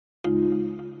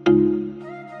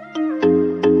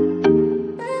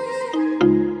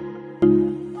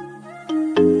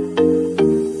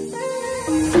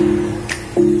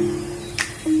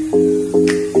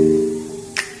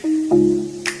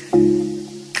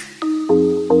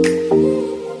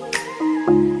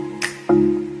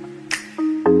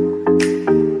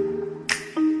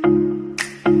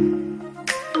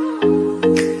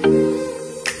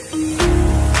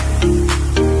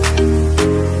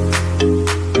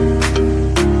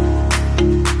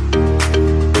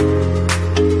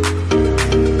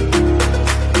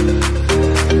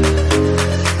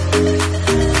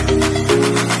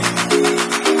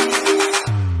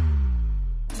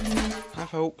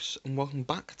Folks, and welcome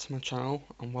back to my channel,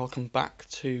 and welcome back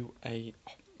to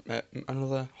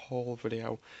another haul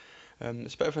video.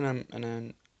 It's a bit of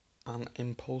an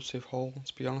impulsive haul,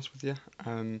 to be honest with you.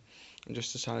 I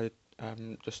just decided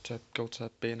just to go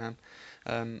to B&M.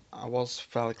 I was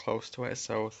fairly close to it,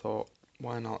 so I thought,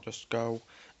 why not just go?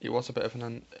 It was a bit of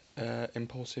an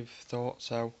impulsive thought,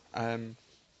 so I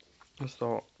just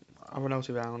thought I'll run out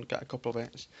around, get a couple of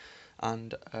bits.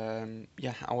 And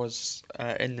yeah, I was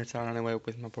in the town anyway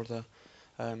with my brother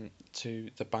to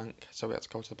the bank, so we had to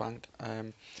go to the bank.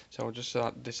 So I just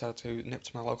decided to nip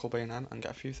to my local B&M and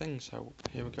get a few things. So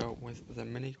here we go with the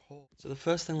mini haul. So the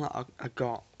first thing that I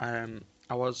got,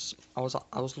 I was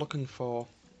looking for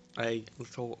a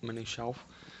little mini shelf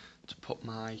to put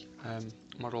my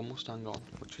model Mustang on,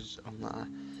 which is on there.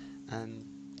 And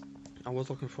I was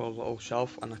looking for a little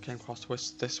shelf, and I came across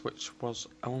this, which was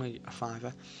only a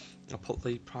 £5. I'll put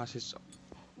the prices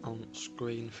on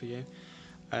screen for you.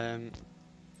 I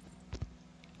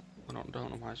don't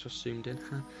know why it's just zoomed in.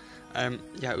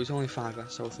 Yeah, it was only a £5,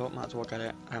 so I thought might as well get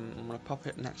it. I'm gonna pop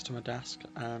it next to my desk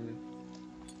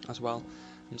as well.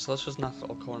 And so this was a nice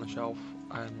little corner shelf.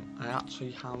 I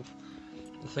actually have,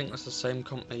 I think that's the same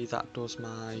company that does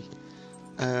my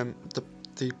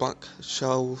the black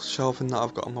shelving that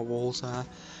I've got on my walls there,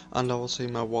 and obviously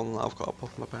my one that I've got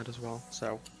above my bed as well.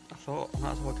 So I thought I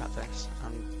might as well get this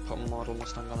and put my model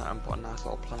Mustang on it and put a nice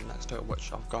little plant next to it,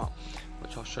 which I've got,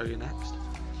 which I'll show you next.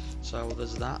 So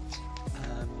there's that.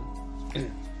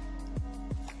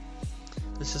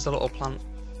 This is a little plant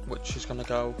which is going to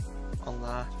go on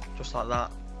there just like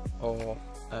that, or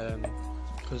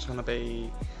because it's going to be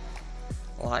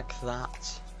like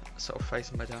that, sort of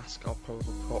facing my desk. I'll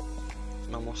probably put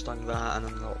my Mustang there and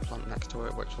then a little plant next to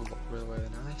it, which will look really, really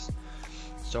nice.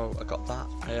 So I got that.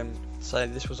 So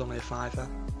this was only a £5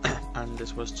 and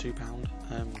this was £2.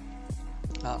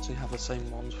 I actually have the same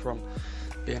ones from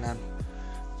B&M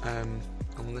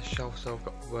on this shelf, so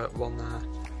I've got one there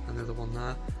and the other one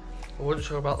there. I wasn't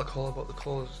sure about the colour, but the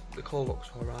colour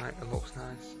looks alright, it looks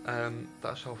nice.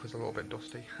 That shelf is a little bit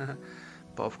dusty,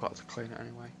 but I've got to clean it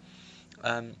anyway.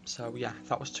 So yeah,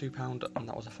 that was £2 and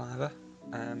that was a £5.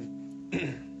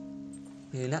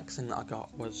 The next thing that I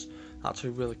got was actually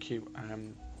really cute.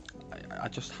 I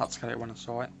just had to get it when I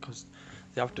saw it because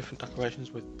they have different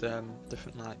decorations with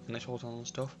different like initials on and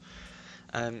stuff.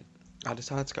 I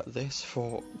decided to get this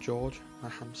for George, my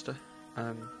hamster.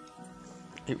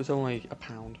 It was only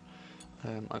 £1.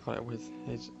 I got it with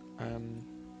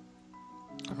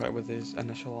his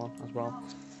initial on as well.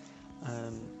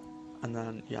 And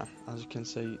then yeah, as you can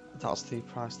see, that's the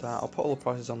price there. I'll put all the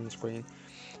prices on the screen.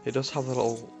 It does have a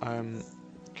little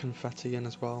confetti in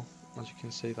as well, as you can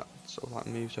see, that sort of like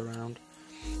moves around,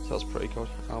 so that's pretty good.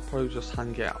 I'll probably just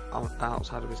hang it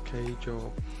outside of his cage,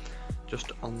 or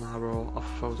just on there, or a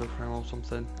photo frame or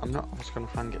something. I'm not just going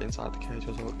to hang it inside the cage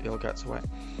as he'll get to it,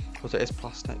 because it is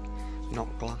plastic, not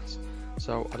glass.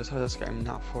 So I decided to get him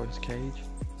that for his cage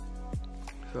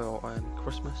for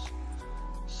Christmas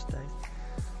Day.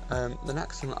 The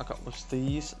next thing that I got was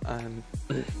these.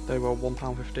 They were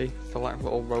 £1.50. They're like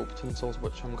little rope tinsels,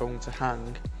 which I'm going to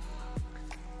hang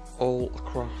all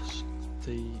across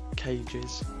the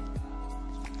cages.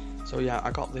 So yeah,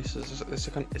 I got this.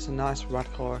 It's a nice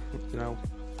red colour. You know,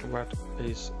 red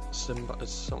is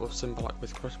sort of symbolic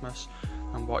with Christmas,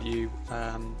 and what you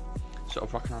sort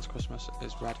of recognise Christmas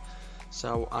is red.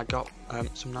 So I got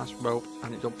some nice rope,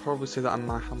 and you'll probably see that in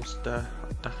my hamster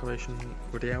decoration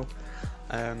video.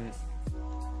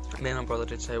 Me and my brother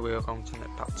did say we were going to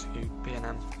nip back to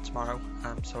B&M tomorrow,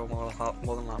 so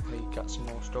more than likely get some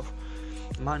more stuff.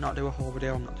 I might not do a whole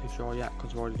video, I'm not too sure yet,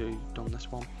 because we've already done this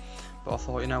one. But I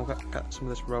thought, you know, get some of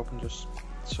this rope and just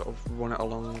sort of run it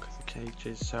along the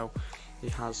cages, so he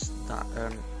has that,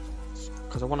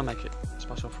 because I want to make it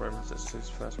special for him, as it's his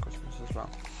first Christmas as well.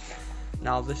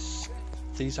 Now these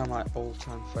are my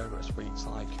all-time favourite sweets,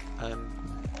 like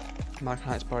my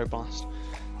Hyde Berry Blast.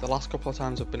 The last couple of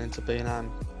times I've been into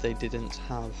B&M, they didn't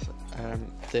have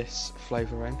this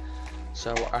flavour in,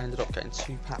 so I ended up getting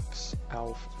 2 packs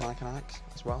of Mike and Ike's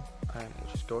as well,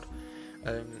 which is good.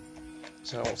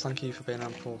 So thank you for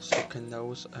B&M for stocking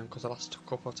those, because the last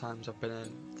couple of times I've been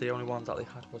in, the only one that they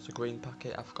had was the green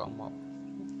packet. I've forgotten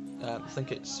I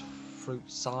think it's fruit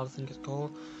salad, I think it's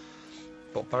called.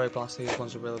 But berry blast, these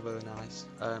ones are really nice.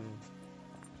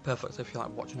 Perfect if you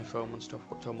like watching a film and stuff,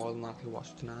 which I'll more than likely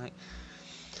watch tonight.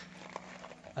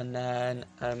 And then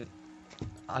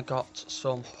I got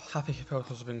some Happy Hippo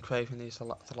because I've been craving these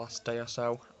the last day or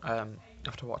so,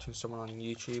 after watching someone on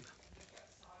YouTube.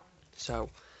 So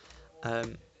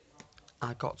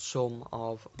I got some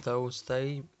of those.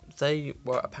 They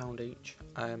were £1 each,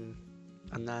 and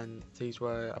then these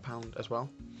were £1 as well.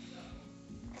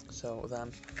 So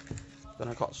then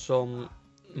I got some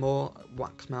more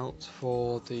wax melt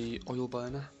for the oil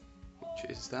burner,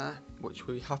 which is there, which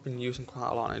we have been using quite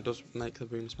a lot, and it does make the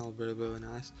room smell really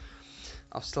nice.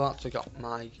 I've still actually got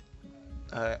my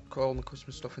all my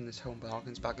Christmas stuff in this Home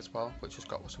Bargains bag as well, which has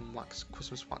got some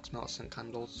Christmas wax melts and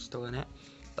candles still in it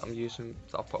that I'm using,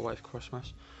 that I've put away for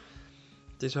Christmas.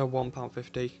 These are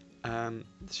 £1.50.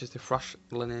 This is the fresh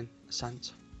linen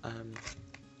scent. And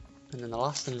then the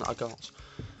last thing that I got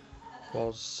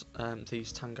was these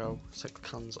 6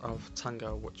 cans of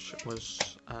Tango, which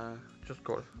was just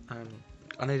good.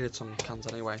 I needed some cans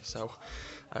anyway, so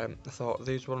I thought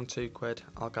these were on £2,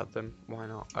 I'll get them, why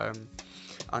not?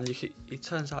 And it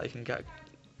turns out you can get,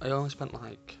 I only spent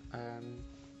like,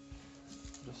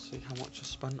 let's see how much I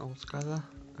spent altogether.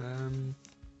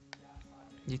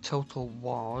 The total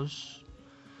was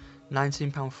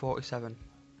 £19.47,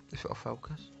 if it'll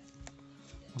focus.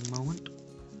 One moment.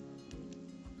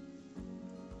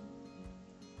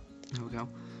 There we go.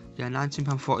 Yeah,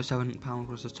 £19.47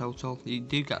 was the total. You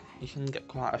can get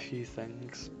quite a few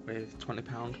things with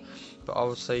 £20, but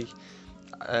obviously,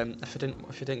 if you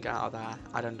didn't get out of there,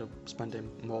 I'd end up spending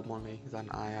more money than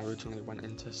I originally went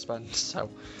in to spend. So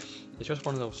it's just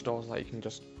one of those stores that you can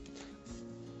just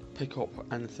pick up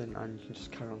anything and you can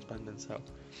just carry on spending. So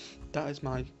that is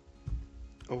my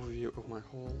overview of my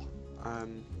haul.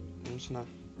 I'm just gonna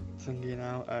thingy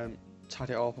now,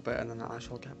 tidy it up a bit, and then I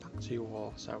shall get back to you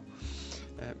all. So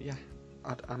yeah,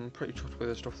 I'm pretty chuffed with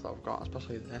the stuff that I've got,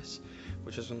 especially this,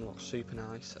 which is going to look super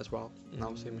nice as well. And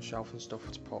obviously my shelf and stuff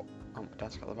to put on my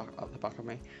desk at the back of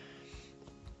me.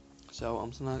 So I'm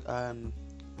just gonna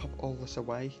pop all this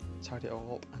away, tidy it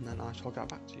all up, and then I shall get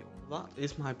back to you. That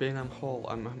is my B&M haul.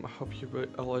 I hope you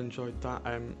all enjoyed that.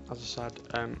 As I said,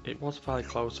 it was fairly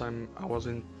close. I was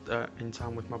in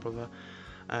town with my brother,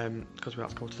 because we had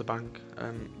to go to the bank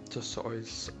to sort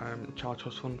his charge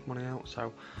trust fund money out.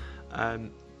 So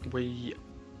we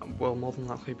will more than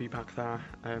likely be back there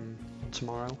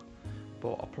tomorrow,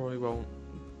 but I probably won't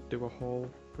do a haul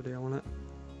video on it.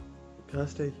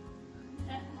 Kirsty,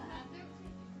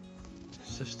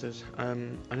 sisters.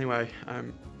 Anyway,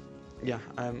 yeah,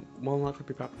 more than likely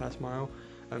be back there tomorrow.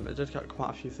 I did get quite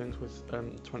a few things with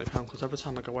 £20, because every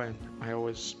time I go in, I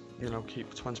always,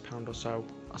 keep £20 or so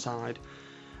aside.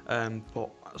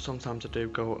 But sometimes I do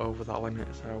go over that limit,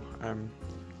 so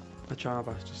I try my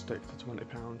best to stick to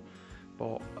 £20.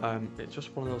 But it's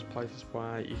just one of those places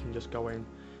where you can just go in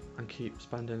and keep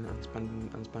spending and spending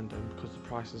and spending, because the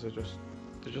prices are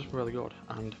they're just really good,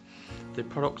 and the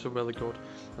products are really good.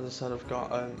 As I said, I've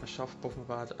got a shelf above my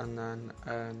bed, and then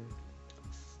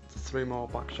 3 more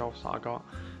back shelves that I got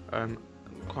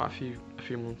quite a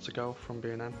few months ago from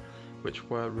B&M, which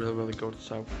were really good.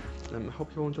 So I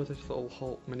hope you all enjoyed this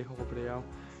little mini haul video.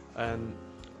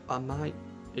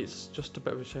 It's just a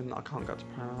bit of a shame that I can't get to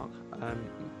Primark.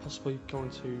 Possibly going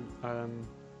to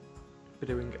be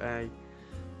doing a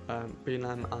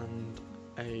B&M and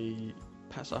a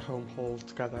Pets at Home haul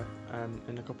together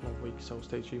in a couple of weeks, so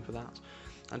stay tuned for that.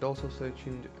 And also stay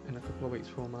tuned in a couple of weeks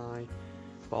for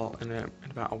in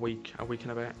about a week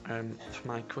and a bit, for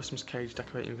my Christmas cage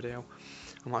decorating video.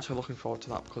 I'm actually looking forward to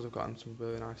that, because I've gotten some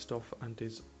really nice stuff, and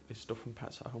his stuff from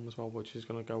Pets at Home as well, which is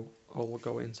going to all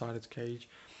go inside his cage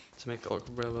to make it look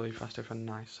really festive and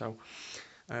nice. So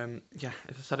yeah,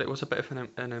 as I said, it was a bit of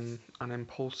an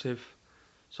impulsive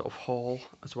sort of haul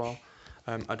as well.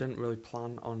 I didn't really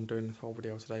plan on doing this whole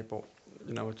video today, but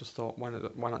I just thought, why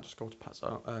not just go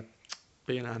to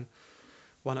B&M?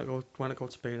 Why not go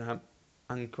to B&M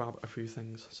and grab a few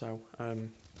things? So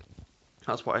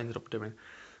that's what I ended up doing.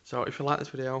 So if you like this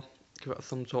video, give it a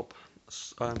thumbs up,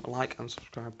 like and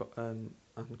subscribe, and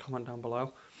comment down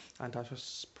below. And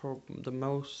the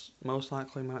most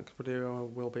likely my next video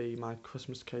will be my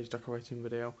Christmas cage decorating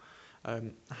video. I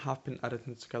have been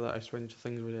editing together a Stranger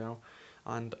Things video,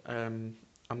 and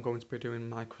I'm going to be doing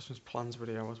my Christmas plans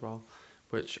video as well,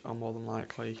 which I'll more than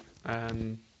likely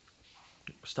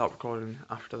start recording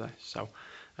after this. So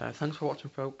thanks for watching,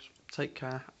 folks. Take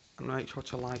care, and make sure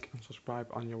to like and subscribe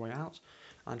on your way out,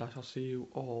 and I shall see you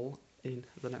all in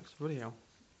the next video.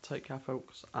 Take care,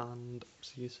 folks, and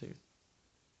see you soon.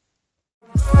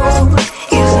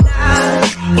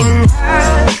 Or